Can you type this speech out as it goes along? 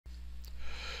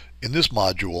In this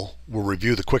module, we'll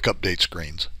review the quick update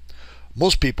screens.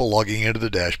 Most people logging into the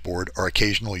dashboard are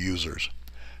occasional users.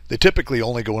 They typically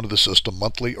only go into the system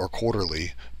monthly or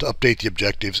quarterly to update the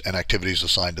objectives and activities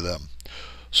assigned to them.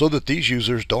 So that these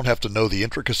users don't have to know the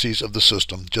intricacies of the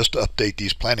system just to update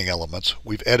these planning elements,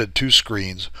 we've added two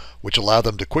screens which allow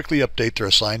them to quickly update their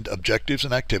assigned objectives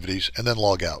and activities and then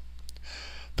log out.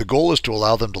 The goal is to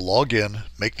allow them to log in,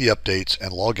 make the updates,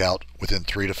 and log out within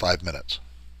 3 to 5 minutes.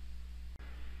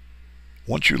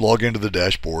 Once you log into the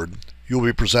dashboard, you'll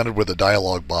be presented with a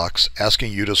dialog box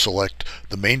asking you to select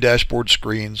the main dashboard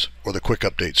screens or the quick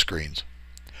update screens.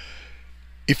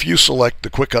 If you select the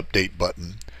quick update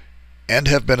button and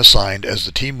have been assigned as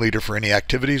the team leader for any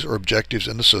activities or objectives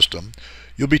in the system,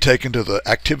 you'll be taken to the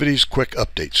Activities Quick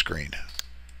Update screen.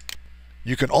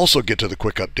 You can also get to the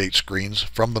quick update screens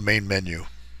from the main menu.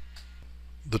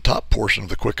 The top portion of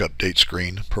the quick update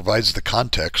screen provides the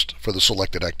context for the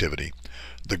selected activity.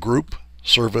 The group,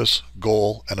 service,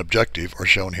 goal, and objective are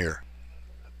shown here.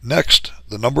 Next,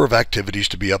 the number of activities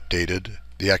to be updated,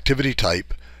 the activity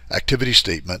type, activity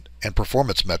statement, and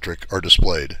performance metric are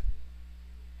displayed.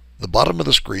 The bottom of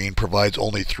the screen provides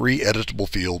only 3 editable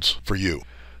fields for you: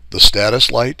 the status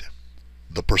light,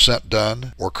 the %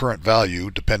 done or current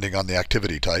value depending on the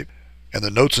activity type, and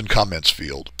the notes and comments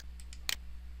field.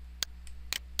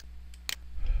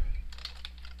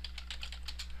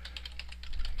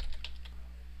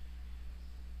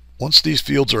 Once these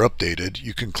fields are updated,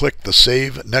 you can click the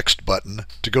Save Next button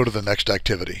to go to the next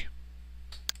activity.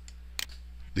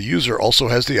 The user also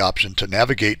has the option to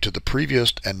navigate to the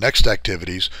previous and next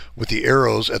activities with the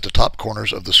arrows at the top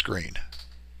corners of the screen.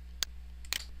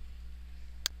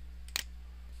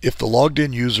 If the logged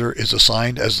in user is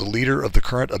assigned as the leader of the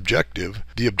current objective,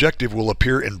 the objective will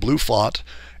appear in blue font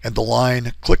and the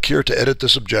line "Click here to edit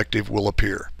this objective" will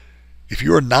appear. If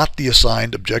you are not the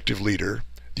assigned objective leader,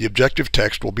 the objective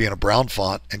text will be in a brown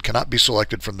font and cannot be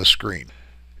selected from the screen.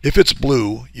 If it's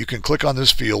blue, you can click on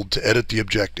this field to edit the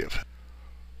objective.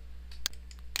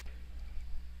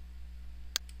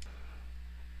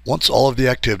 Once all of the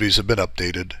activities have been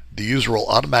updated, the user will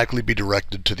automatically be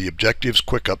directed to the Objectives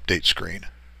Quick Update screen.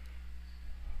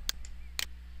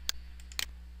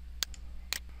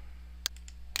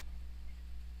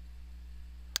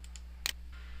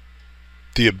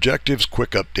 The Objectives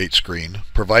Quick Update screen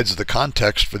provides the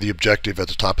context for the objective at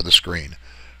the top of the screen.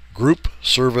 Group,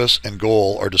 service, and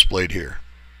goal are displayed here.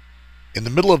 In the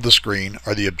middle of the screen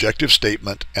are the objective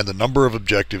statement and the number of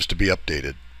objectives to be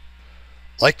updated.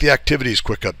 Like the Activities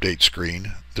Quick Update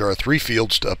screen, there are 3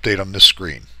 fields to update on this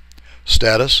screen: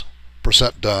 status,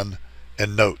 % done,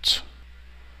 and notes.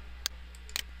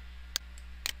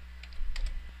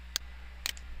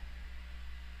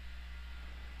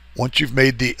 Once you've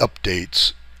made the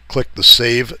updates, click the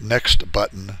Save Next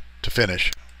button to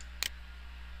finish.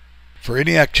 For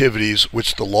any activities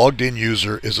which the logged in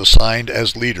user is assigned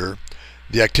as leader,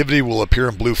 the activity will appear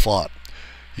in blue font.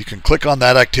 You can click on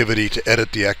that activity to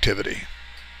edit the activity.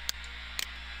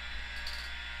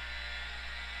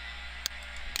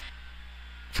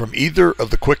 From either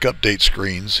of the quick update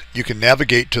screens, you can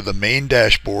navigate to the main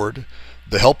dashboard,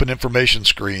 the help and information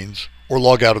screens, or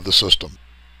log out of the system.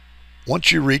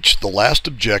 Once you reach the last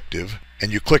objective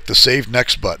and you click the Save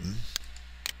Next button,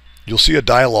 you'll see a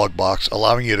dialog box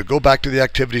allowing you to go back to the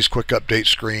Activities Quick Update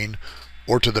screen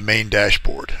or to the main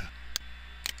dashboard.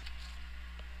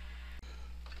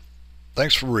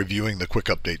 Thanks for reviewing the quick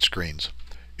update screens.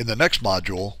 In the next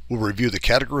module, we'll review the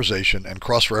categorization and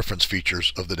cross-reference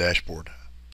features of the dashboard.